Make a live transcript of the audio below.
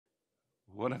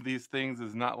One of these things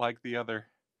is not like the other.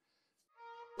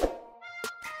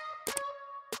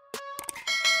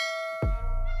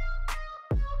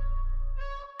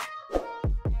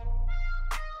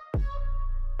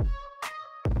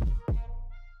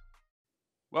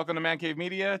 Welcome to Man Cave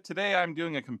Media. Today I'm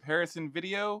doing a comparison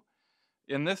video.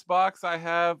 In this box I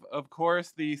have, of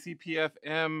course, the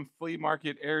CPFM Flea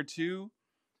Market Air 2.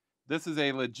 This is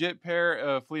a legit pair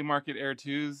of Flea Market Air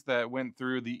 2s that went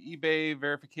through the eBay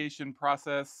verification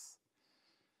process.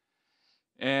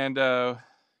 And,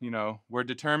 we're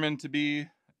determined to be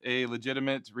a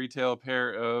legitimate retail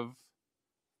pair of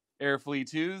Air Flea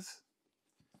 2s.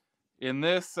 In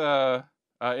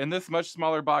this much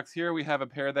smaller box here, we have a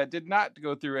pair that did not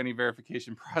go through any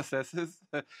verification processes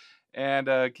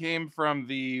and came from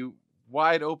the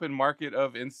wide open market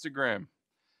of Instagram.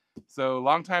 So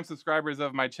longtime subscribers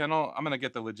of my channel, I'm going to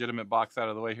get the legitimate box out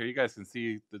of the way here. You guys can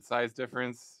see the size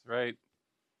difference, right?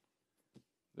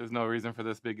 There's no reason for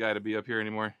this big guy to be up here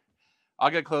anymore. I'll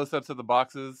get close-ups of the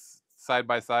boxes side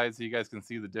by side so you guys can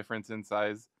see the difference in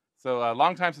size. So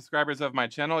longtime subscribers of my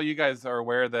channel, you guys are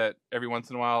aware that every once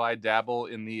in a while I dabble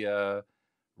in the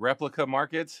replica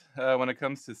market when it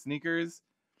comes to sneakers.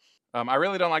 I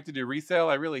really don't like to do resale.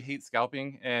 I really hate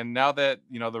scalping. And now that,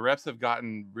 the reps have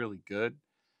gotten really good,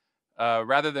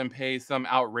 rather than pay some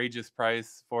outrageous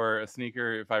price for a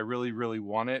sneaker if I really, really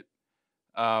want it,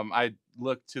 I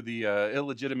look to the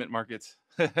illegitimate markets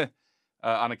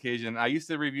on occasion. I used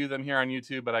to review them here on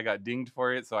YouTube, but I got dinged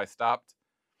for it, so I stopped.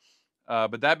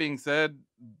 But that being said,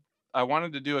 I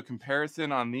wanted to do a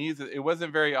comparison on these. It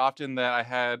wasn't very often that I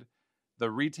had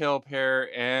the retail pair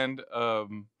and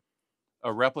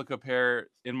a replica pair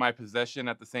in my possession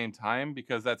at the same time,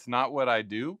 because that's not what I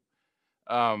do.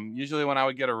 Usually when I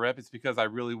would get a rep, it's because I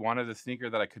really wanted a sneaker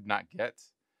that I could not get.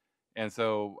 And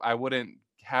so I wouldn't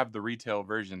have the retail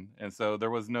version. And so there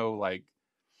was no like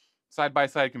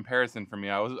side-by-side comparison for me.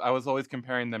 I was always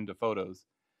comparing them to photos.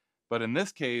 But in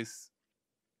this case,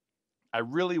 I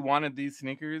really wanted these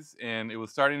sneakers, and it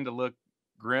was starting to look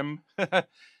grim that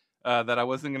I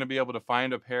wasn't going to be able to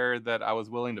find a pair that I was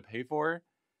willing to pay for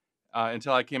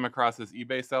until I came across this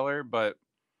eBay seller. But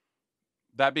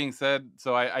that being said,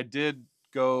 so I did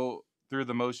go through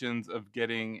the motions of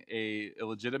getting a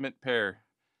legitimate pair,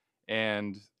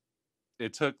 and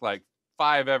it took like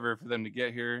 5 ever for them to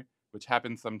get here, which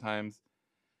happens sometimes.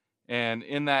 And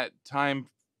in that time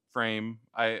frame,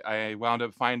 I wound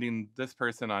up finding this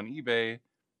person on eBay,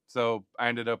 so I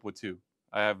ended up with 2.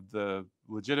 I have the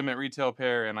legitimate retail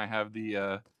pair, and I have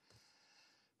the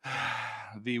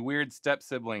the weird step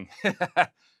sibling.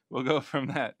 We'll go from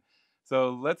that.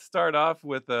 So let's start off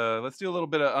with let's do a little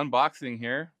bit of unboxing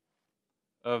here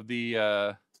of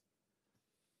the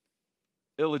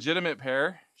illegitimate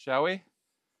pair, shall we?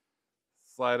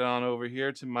 Slide on over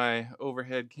here to my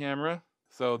overhead camera.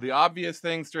 So the obvious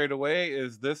thing straight away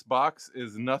is this box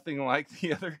is nothing like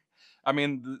the other. I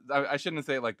mean, I shouldn't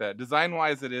say it like that.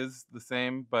 Design-wise, it is the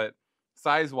same, but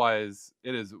size-wise,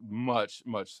 it is much,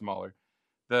 much smaller.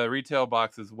 The retail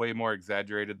box is way more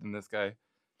exaggerated than this guy.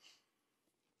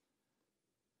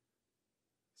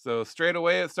 So straight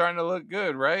away, it's starting to look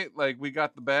good, right? Like we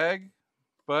got the bag,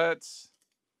 but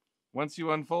once you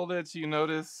unfold it, you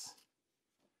notice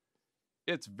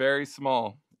it's very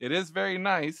small. It is very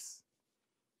nice.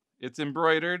 It's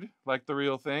embroidered like the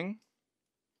real thing.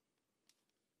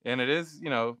 And it is,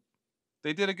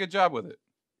 they did a good job with it.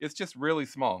 It's just really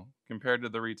small compared to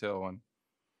the retail one.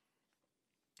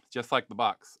 Just like the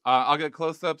box. I'll get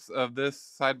close-ups of this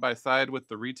side by side with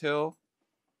the retail.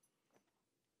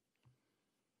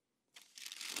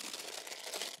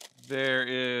 There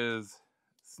is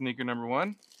sneaker number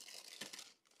 1.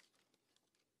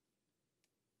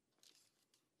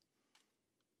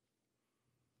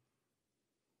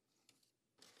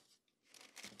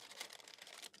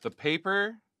 The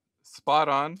paper, spot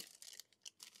on.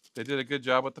 They did a good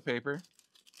job with the paper.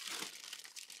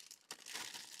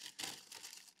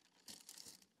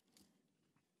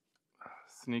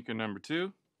 Sneaker number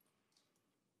 2.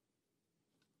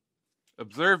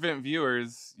 Observant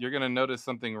viewers, you're going to notice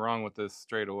something wrong with this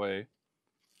straight away.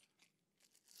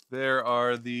 There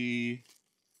are the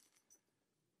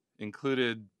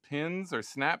included pins or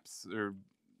snaps or,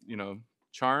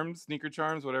 charms, sneaker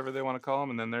charms, whatever they want to call them.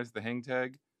 And then there's the hang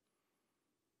tag.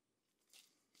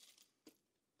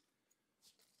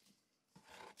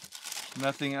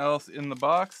 Nothing else in the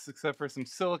box except for some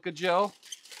silica gel.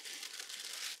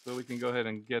 So we can go ahead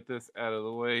and get this out of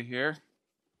the way here.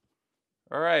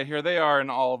 All right, here they are in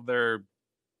all of their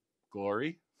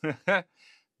glory. The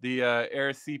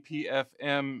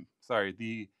CPFM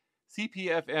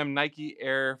Nike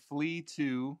Air Flea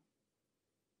 2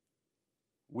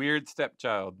 Weird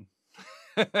stepchild.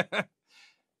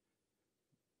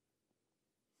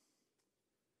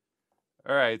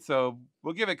 All right, so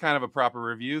we'll give it kind of a proper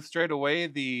review. Straight away,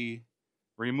 the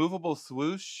removable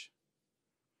swoosh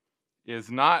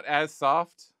is not as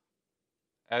soft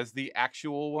as the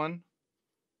actual one,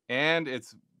 and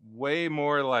it's way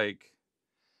more like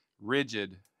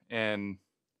rigid and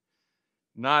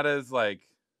not as like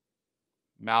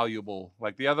malleable.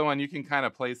 Like the other one, you can kind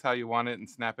of place how you want it and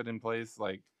snap it in place.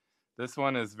 Like this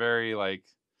one is very like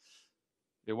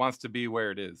it wants to be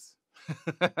where it is.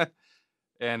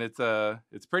 And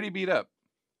it's pretty beat up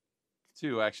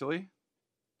too, actually,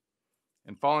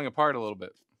 and falling apart a little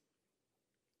bit.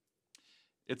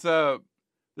 This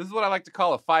is what I like to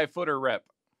call a 5-footer rep.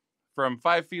 From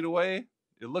 5 feet away,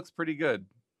 it looks pretty good.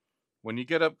 When you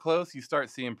get up close, you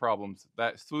start seeing problems.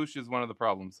 That swoosh is one of the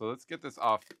problems. So let's get this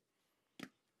off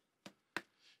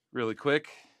really quick.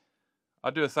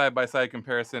 I'll do a side-by-side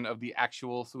comparison of the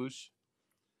actual swoosh.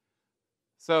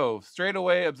 So straight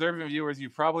away, observant viewers,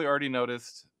 you've probably already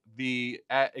noticed the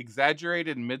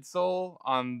exaggerated midsole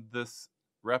on this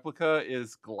replica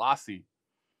is glossy,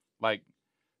 like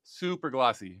super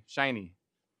glossy, shiny.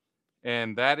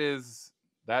 And that's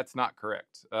not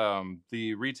correct.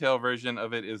 The retail version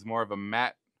of it is more of a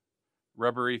matte,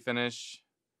 rubbery finish,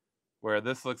 where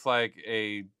this looks like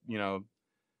a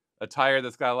tire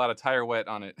that's got a lot of tire wet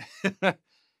on it.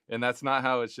 And that's not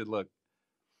how it should look.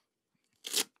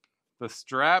 The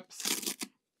straps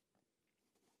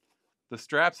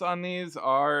on these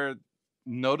are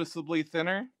noticeably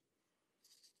thinner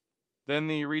than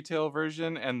the retail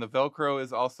version, and the Velcro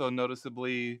is also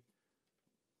noticeably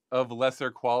of lesser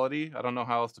quality. I don't know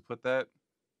how else to put that.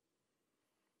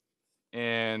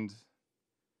 And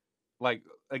like,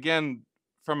 again,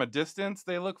 from a distance,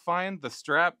 they look fine. The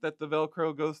strap that the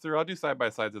Velcro goes through, I'll do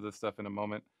side-by-sides of this stuff in a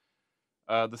moment.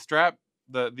 The strap,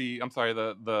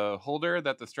 the holder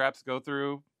that the straps go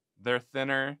through, they're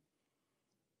thinner.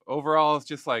 Overall, it's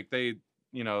just like they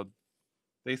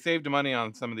saved money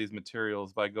on some of these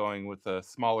materials by going with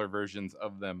smaller versions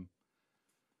of them.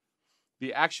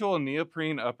 The actual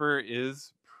neoprene upper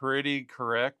is pretty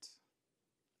correct.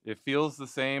 It feels the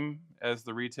same as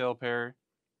the retail pair.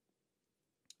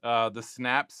 The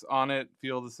snaps on it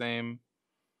feel the same.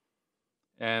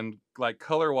 And like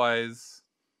color-wise,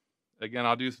 again,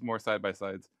 I'll do some more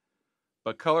side-by-sides.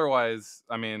 But color-wise,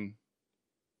 I mean,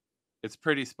 it's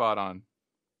pretty spot on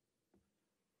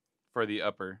for the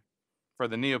upper, for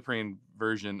the neoprene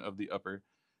version of the upper.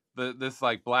 This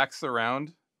like black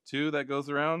surround too that goes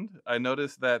around. I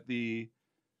noticed that the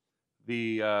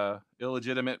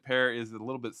illegitimate pair is a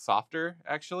little bit softer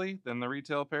actually than the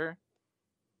retail pair.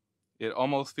 It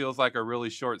almost feels like a really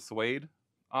short suede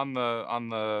on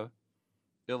the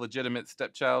illegitimate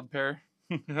stepchild pair.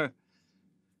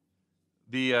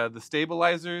 The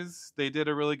stabilizers, they did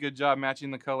a really good job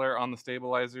matching the color on the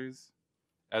stabilizers,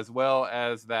 as well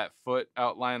as that foot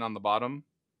outline on the bottom.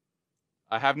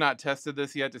 I have not tested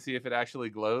this yet to see if it actually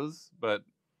glows, but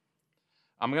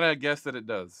I'm gonna guess that it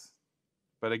does.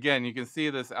 But again, you can see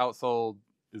this outsole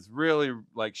is really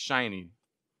like shiny,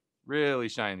 really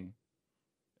shiny.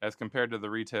 As compared to the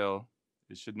retail,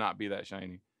 it should not be that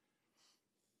shiny.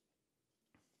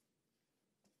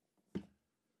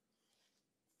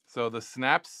 So the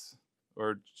snaps,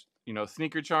 or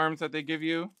sneaker charms that they give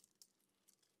you,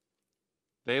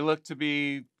 they look to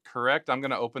be correct. I'm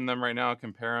gonna open them right now and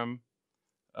compare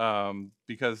them,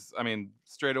 because I mean,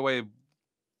 straight away,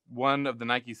 one of the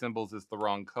Nike symbols is the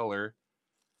wrong color.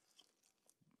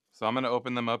 So I'm gonna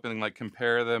open them up and like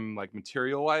compare them like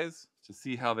material wise to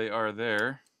see how they are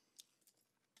there.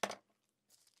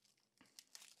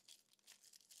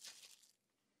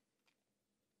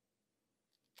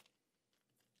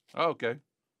 Oh, okay.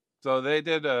 So they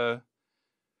did a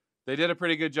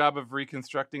pretty good job of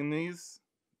reconstructing these.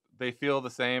 They feel the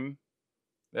same.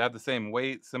 They have the same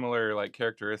weight, similar like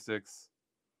characteristics.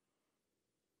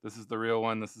 This is the real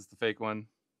one. This is the fake one.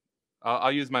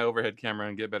 I'll use my overhead camera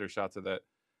and get better shots of that.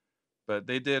 But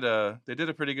they did a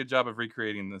pretty good job of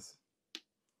recreating this.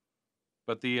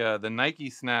 But the Nike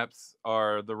snaps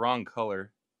are the wrong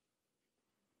color.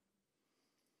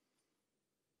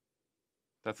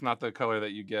 That's not the color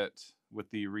that you get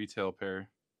with the retail pair.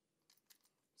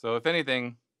 So if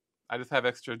anything, I just have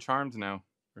extra charms now,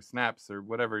 or snaps, or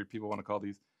whatever people want to call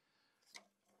these.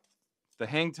 The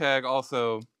hang tag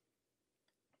also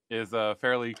is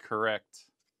fairly correct.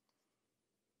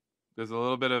 There's a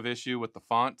little bit of issue with the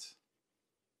font,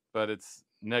 but it's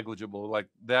negligible. Like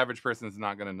the average person is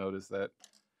not going to notice that.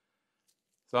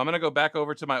 So I'm going to go back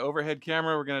over to my overhead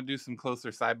camera. We're going to do some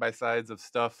closer side-by-sides of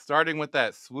stuff, starting with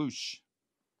that swoosh.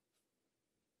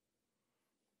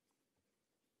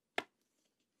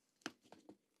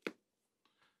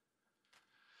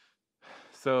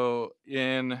 So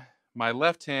in my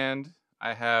left hand,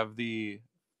 I have the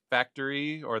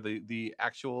factory or the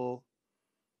actual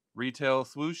retail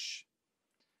swoosh,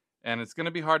 and it's going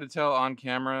to be hard to tell on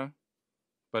camera,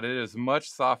 but it is much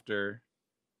softer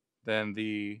than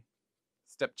the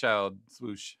stepchild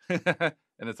swoosh.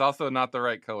 And it's also not the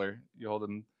right color. You hold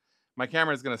them. My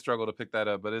camera is going to struggle to pick that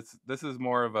up, but this is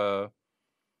more of a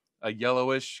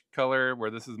yellowish color,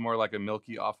 where this is more like a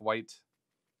milky off-white,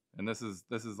 and this is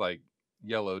like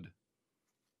yellowed.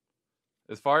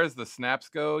 As far as the snaps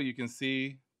go, you can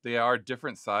see they are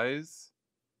different size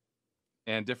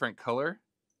and different color,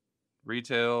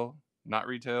 retail, not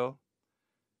retail,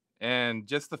 and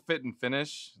just the fit and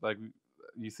finish, like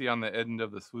you see on the end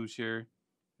of the swoosh here,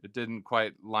 it didn't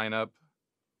quite line up.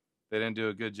 They didn't do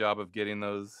a good job of getting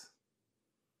those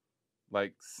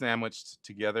like sandwiched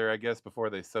together, I guess, before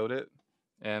they sewed it,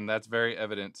 and that's very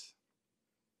evident.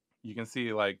 You can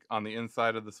see like on the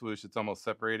inside of the swoosh, it's almost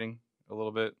separating a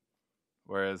little bit,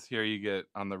 whereas here you get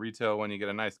on the retail one, you get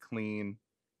a nice clean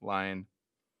line,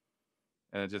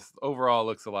 and it just overall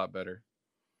looks a lot better.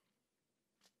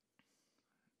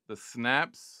 The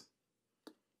snaps,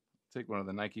 take one of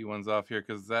the Nike ones off here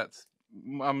because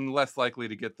I'm less likely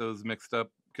to get those mixed up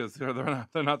because they're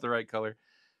not the right color.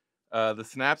 The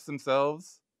snaps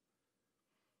themselves,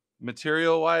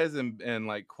 material wise and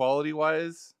like quality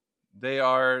wise, they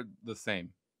are the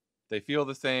same. They feel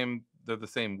the same. They're the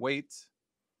same weight.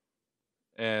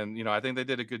 And, I think they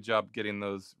did a good job getting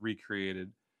those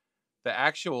recreated. The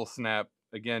actual snap,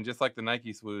 again, just like the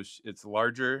Nike swoosh, it's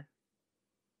larger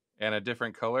and a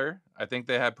different color. I think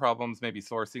they had problems maybe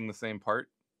sourcing the same part.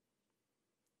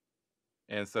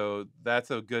 And so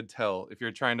that's a good tell. If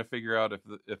you're trying to figure out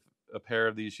if a pair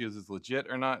of these shoes is legit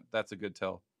or not, that's a good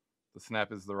tell. The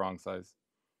snap is the wrong size.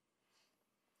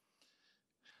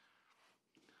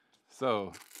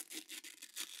 So,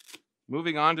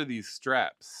 moving on to these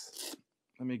straps.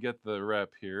 Let me get the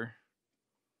rep here.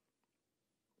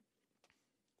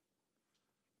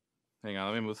 Hang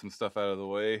on, let me move some stuff out of the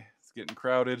way. It's getting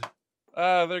crowded.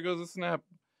 Ah, there goes the snap.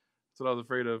 That's what I was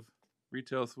afraid of.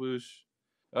 Retail swoosh.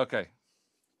 Okay,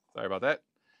 sorry about that.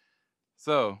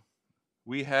 So,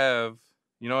 we have,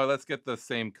 let's get the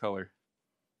same color.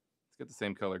 Let's get the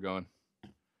same color going.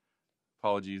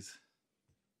 Apologies.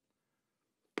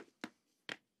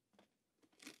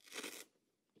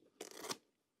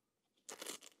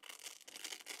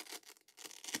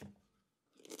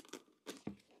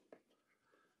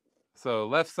 So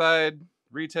left side,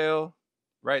 retail,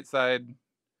 right side,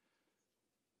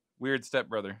 weird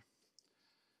stepbrother.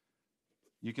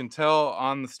 You can tell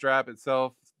on the strap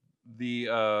itself, the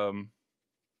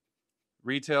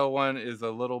retail one is a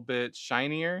little bit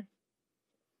shinier,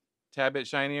 tad bit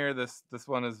shinier. This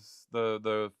one is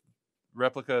the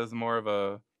replica is more of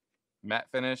a matte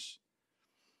finish,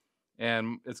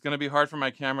 and it's going to be hard for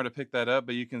my camera to pick that up,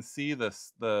 but you can see the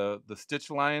stitch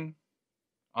line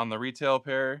on the retail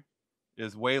pair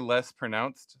is way less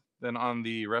pronounced than on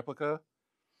the replica,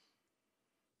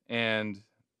 and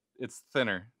it's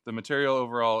thinner. The material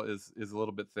overall is a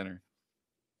little bit thinner.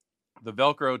 The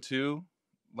Velcro too,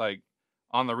 like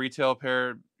on the retail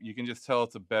pair, you can just tell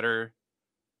it's a better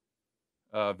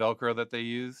Velcro that they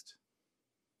used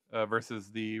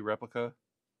versus the replica.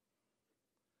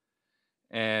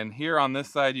 And here on this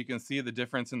side, you can see the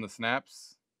difference in the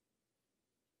snaps.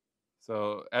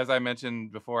 So as I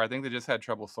mentioned before, I think they just had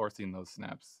trouble sourcing those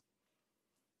snaps.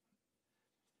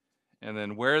 And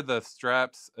then where the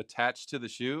straps attach to the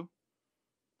shoe,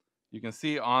 you can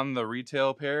see on the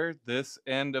retail pair, this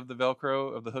end of the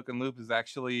Velcro of the hook and loop is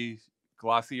actually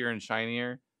glossier and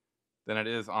shinier than it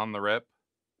is on the rep.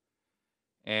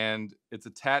 And it's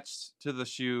attached to the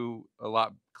shoe a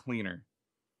lot cleaner.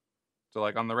 So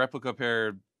like on the replica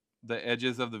pair, the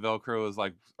edges of the Velcro is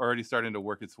like already starting to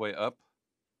work its way up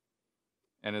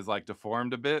and is like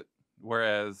deformed a bit.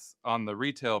 Whereas on the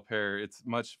retail pair, it's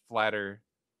much flatter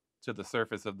to the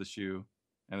surface of the shoe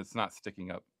and it's not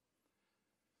sticking up.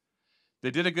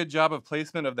 They did a good job of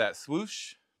placement of that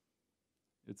swoosh.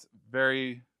 It's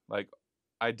very like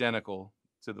identical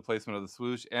to the placement of the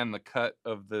swoosh and the cut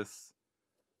of this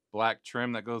black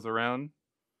trim that goes around.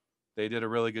 They did a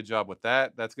really good job with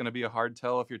that. That's going to be a hard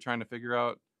tell if you're trying to figure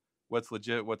out what's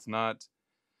legit, what's not.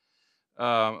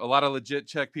 A lot of legit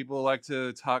check people like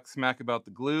to talk smack about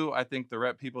the glue. I think the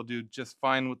rep people do just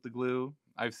fine with the glue.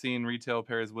 I've seen retail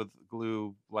pairs with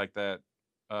glue like that,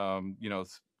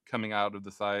 coming out of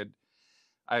the side.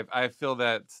 I feel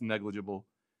that's negligible.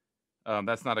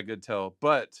 That's not a good tell.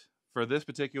 But for this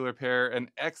particular pair, an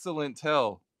excellent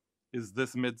tell is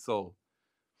this midsole.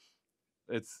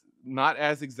 It's not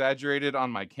as exaggerated on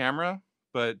my camera,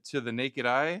 but to the naked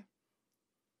eye,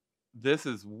 this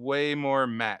is way more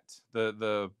matte.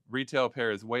 The retail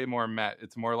pair is way more matte.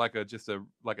 It's more like just a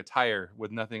tire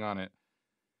with nothing on it.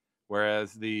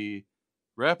 Whereas the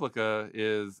replica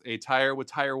is a tire with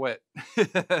tire wet.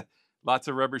 Lots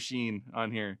of rubber sheen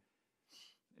on here.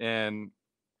 And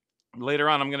later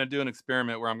on, I'm going to do an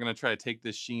experiment where I'm going to try to take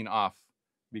this sheen off,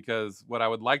 because what I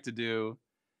would like to do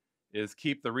is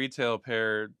keep the retail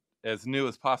pair as new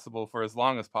as possible for as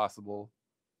long as possible,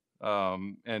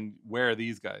 and wear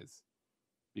these guys,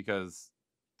 because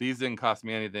these didn't cost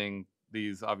me anything.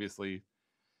 These obviously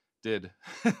did.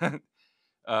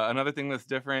 Another thing that's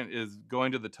different is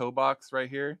going to the toe box right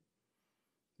here.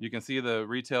 You can see the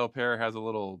retail pair has a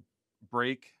little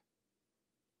break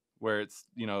where it's,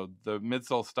 the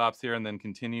midsole stops here and then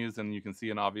continues, and you can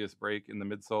see an obvious break in the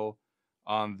midsole.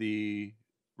 On the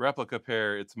replica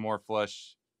pair, it's more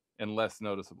flush and less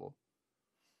noticeable.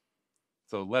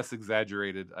 So less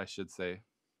exaggerated, I should say.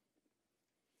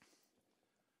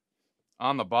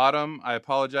 On the bottom, I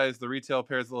apologize. The retail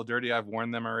pair is a little dirty. I've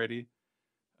worn them already.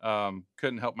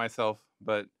 Couldn't help myself,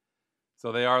 but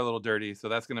so they are a little dirty. So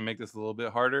that's going to make this a little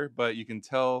bit harder, but you can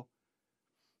tell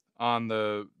on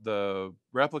the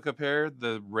replica pair,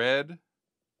 the red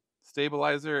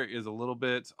stabilizer is a little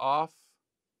bit off,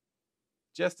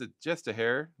 just a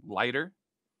hair lighter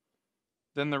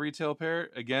than the retail pair.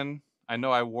 Again, I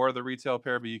know I wore the retail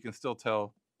pair, but you can still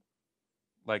tell,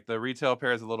 like, the retail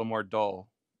pair is a little more dull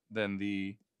than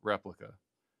the replica.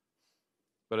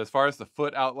 But as far as the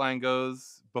foot outline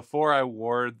goes, before I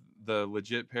wore the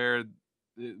legit pair,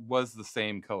 it was the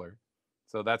same color.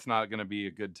 So that's not going to be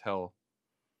a good tell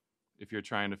if you're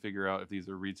trying to figure out if these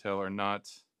are retail or not.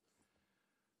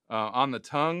 On the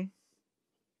tongue,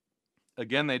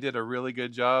 again, they did a really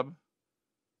good job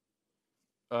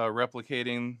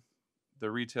replicating the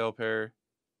retail pair.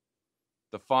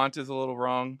 The font is a little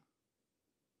wrong.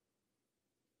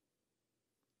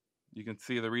 You can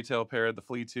see the retail pair, the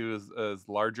Flea 2 is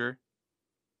larger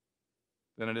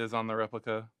than it is on the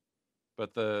replica.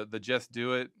 But the Just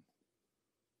Do It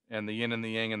and the Yin and the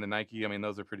Yang and the Nike, I mean,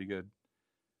 those are pretty good.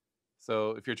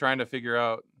 So if you're trying to figure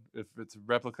out if it's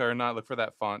replica or not, look for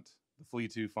that font, the Flea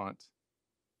 2 font.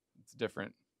 It's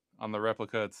different. On the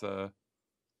replica, it's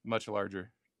much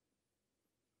larger.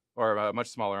 Or much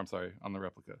smaller, I'm sorry, on the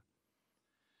replica.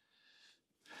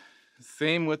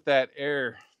 Same with that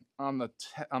Air on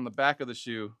the back of the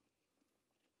shoe.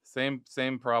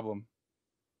 Same problem.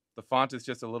 The font is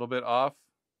just a little bit off.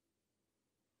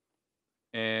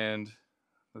 And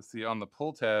let's see, on the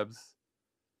pull tabs,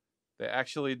 they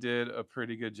actually did a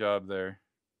pretty good job there.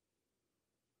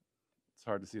 It's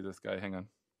hard to see this guy. Hang on.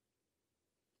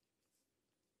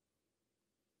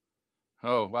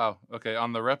 Oh, wow. Okay,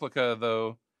 on the replica,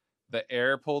 though, the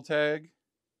Air pull tag,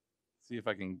 see if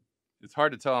I can, it's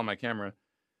hard to tell on my camera.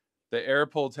 The Air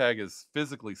pull tag is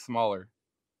physically smaller.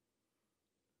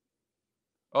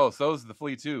 Oh, so is the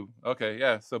Flea 2. Okay,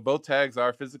 yeah. So both tags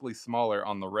are physically smaller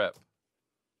on the rep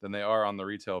than they are on the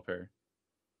retail pair.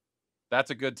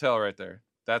 That's a good tell right there.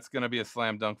 That's going to be a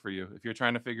slam dunk for you. If you're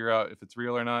trying to figure out if it's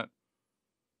real or not,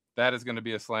 that is going to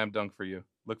be a slam dunk for you.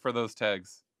 Look for those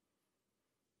tags.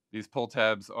 These pull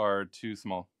tabs are too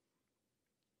small.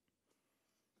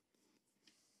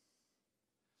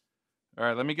 All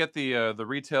right, let me get the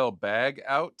retail bag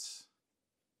out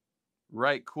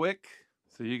right quick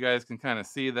so you guys can kind of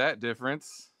see that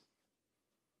difference.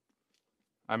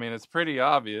 I mean, it's pretty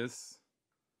obvious.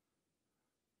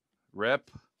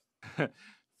 Rep.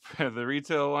 The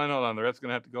retail one, hold on, the rep's going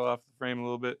to have to go off the frame a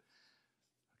little bit.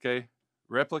 Okay,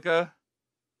 replica,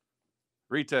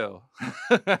 retail.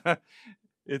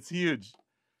 It's huge.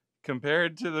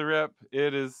 Compared to the rep,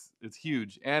 it's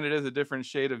huge. And it is a different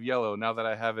shade of yellow now that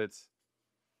I have it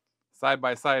side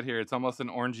by side here. It's almost an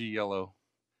orangey yellow.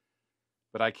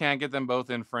 But I can't get them both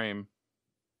in frame.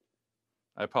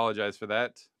 I apologize for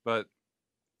that. But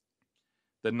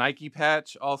the Nike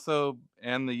patch also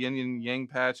and the Yin and Yang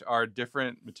patch are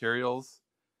different materials.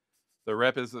 The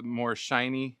rep is more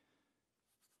shiny.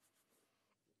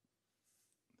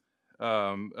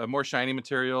 A more shiny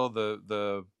material.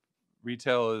 The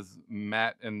retail is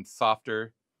matte and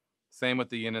softer. Same with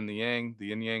the Yin and the Yang. The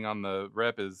Yin Yang on the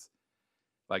rep is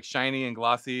like shiny and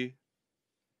glossy.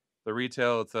 The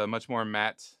retail, it's much more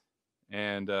matte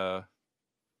and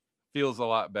feels a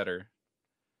lot better.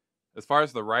 As far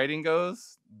as the writing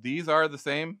goes, these are the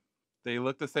same. They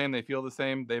look the same. They feel the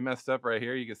same. They messed up right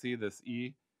here. You can see this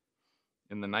E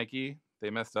in the Nike. They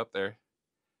messed up there.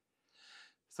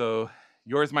 So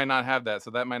yours might not have that,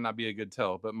 so that might not be a good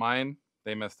tell. But mine,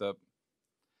 they messed up.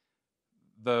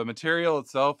 The material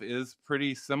itself is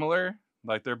pretty similar.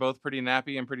 Like, they're both pretty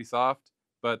nappy and pretty soft,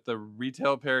 but the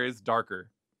retail pair is darker.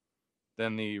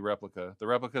 than the replica. The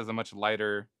replica is a much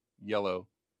lighter yellow.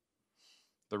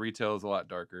 The retail is a lot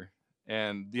darker.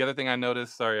 And the other thing I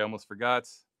noticed, sorry, I almost forgot,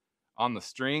 on the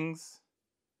strings,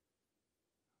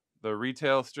 the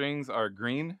retail strings are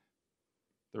green.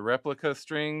 The replica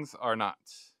strings are not.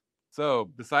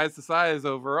 So besides the size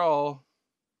overall,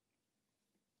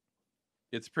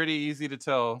 it's pretty easy to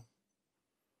tell.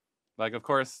 Like, of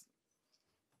course,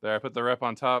 there I put the rep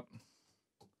on top.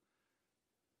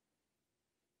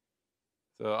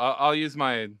 So I'll use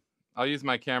my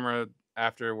camera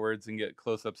afterwards and get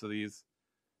close-ups of these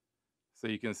so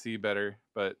you can see better.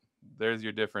 But there's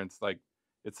your difference. Like,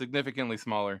 it's significantly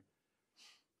smaller.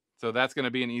 So that's going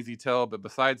to be an easy tell. But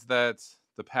besides that,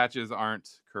 the patches aren't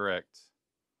correct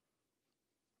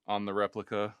on the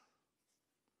replica.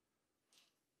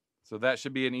 So that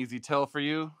should be an easy tell for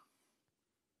you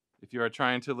if you are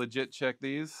trying to legit check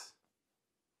these.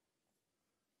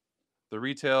 The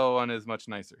retail one is much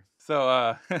nicer.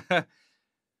 So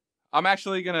I'm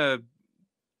actually gonna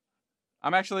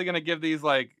give these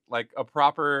like a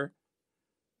proper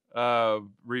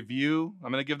review.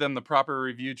 I'm gonna give them the proper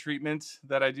review treatment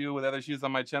that I do with other shoes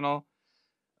on my channel.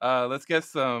 Let's get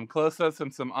some close-ups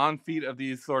and some on feet of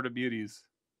these sort of beauties.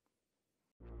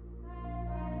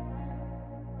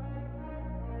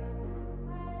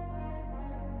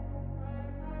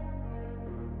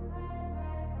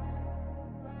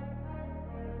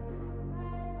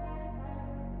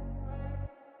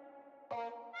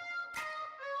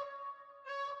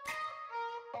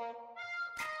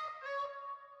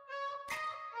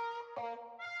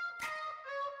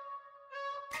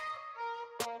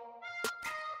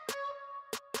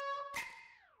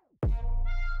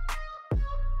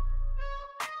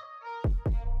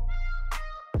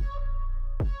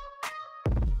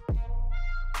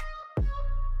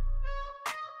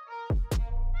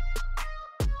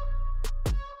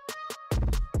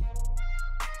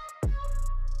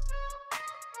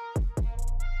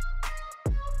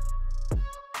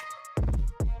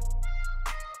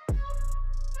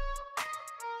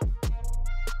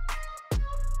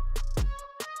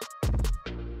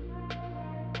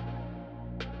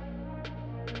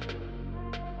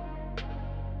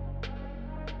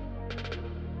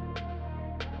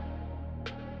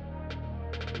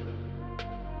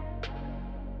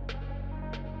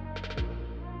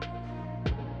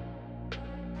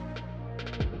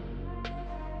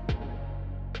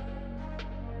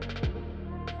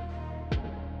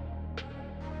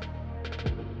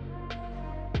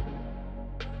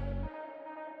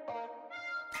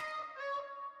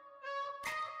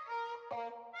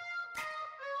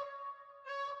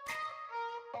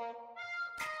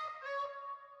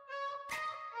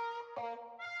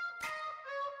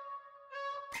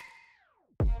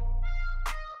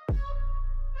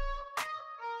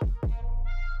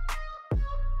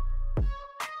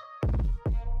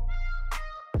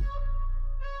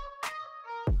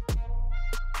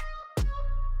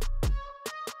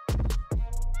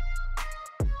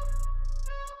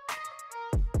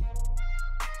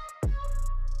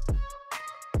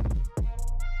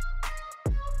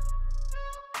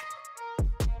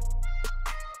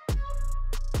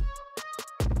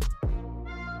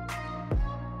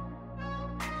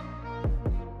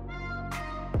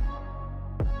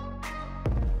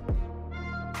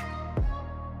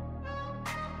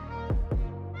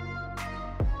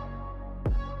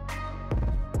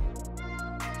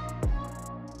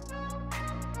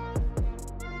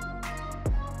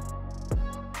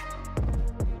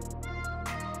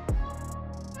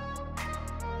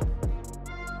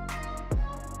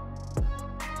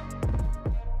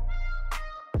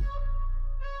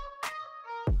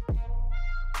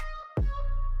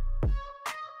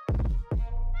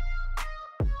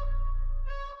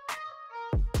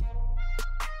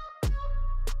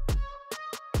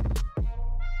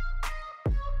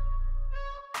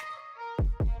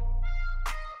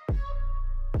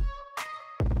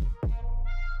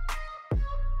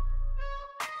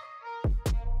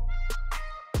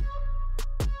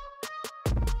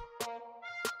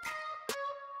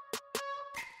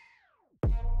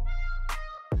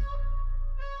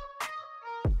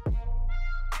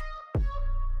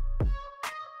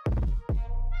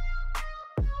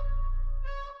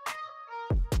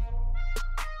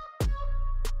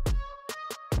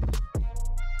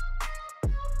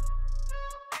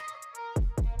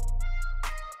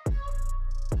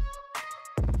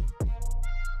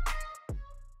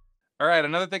 All right,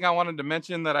 another thing I wanted to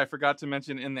mention that I forgot to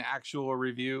mention in the actual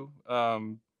review,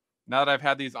 now that I've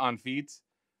had these on feet,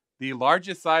 the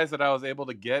largest size that I was able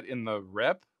to get in the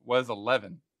rep was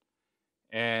 11.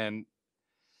 And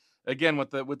again,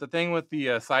 with the thing with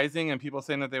the sizing and people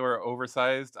saying that they were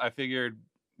oversized, I figured,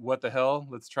 what the hell?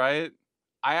 Let's try it.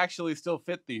 I actually still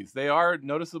fit these. They are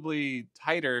noticeably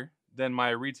tighter than my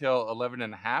retail 11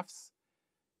 and a halves,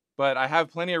 but I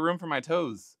have plenty of room for my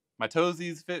toes. My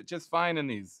toesies fit just fine in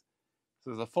these.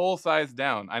 So it's a full size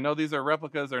down. I know these are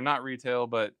replicas, they're not retail,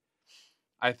 but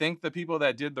I think the people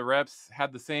that did the reps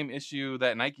had the same issue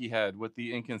that Nike had with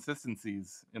the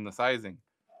inconsistencies in the sizing,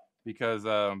 because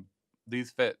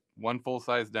these fit one full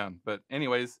size down. But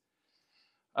anyways,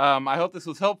 I hope this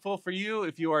was helpful for you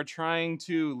if you are trying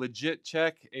to legit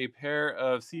check a pair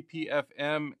of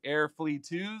CPFM Air Flea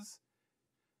 2s.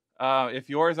 If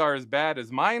yours are as bad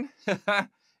as mine,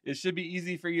 it should be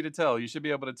easy for you to tell. You should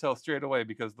be able to tell straight away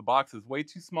because the box is way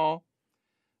too small.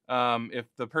 If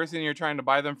the person you're trying to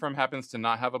buy them from happens to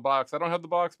not have a box, I don't have the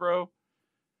box, bro,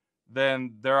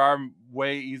 then there are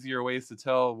way easier ways to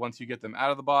tell once you get them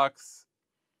out of the box.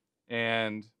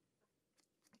 And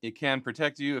it can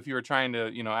protect you if you were trying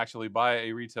to, actually buy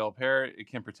a retail pair. It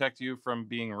can protect you from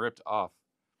being ripped off.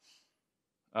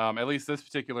 At least this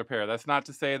particular pair. That's not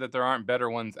to say that there aren't better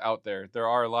ones out there. There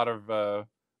are a lot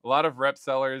of rep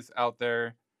sellers out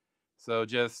there. So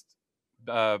just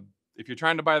if you're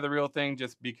trying to buy the real thing,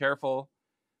 just be careful.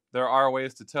 There are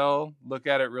ways to tell. Look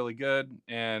at it really good,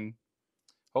 and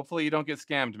hopefully you don't get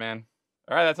scammed, man.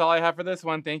 All right, that's all I have for this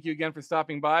one. Thank you again for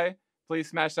stopping by. Please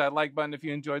smash that like button if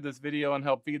you enjoyed this video and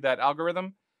help feed that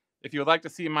algorithm. If you would like to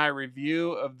see my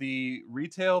review of the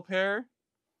retail pair,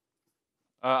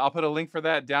 I'll put a link for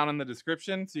that down in the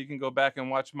description so you can go back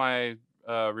and watch my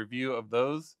review of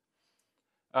those.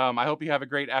 I hope you have a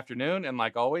great afternoon, and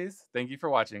like always, thank you for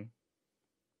watching.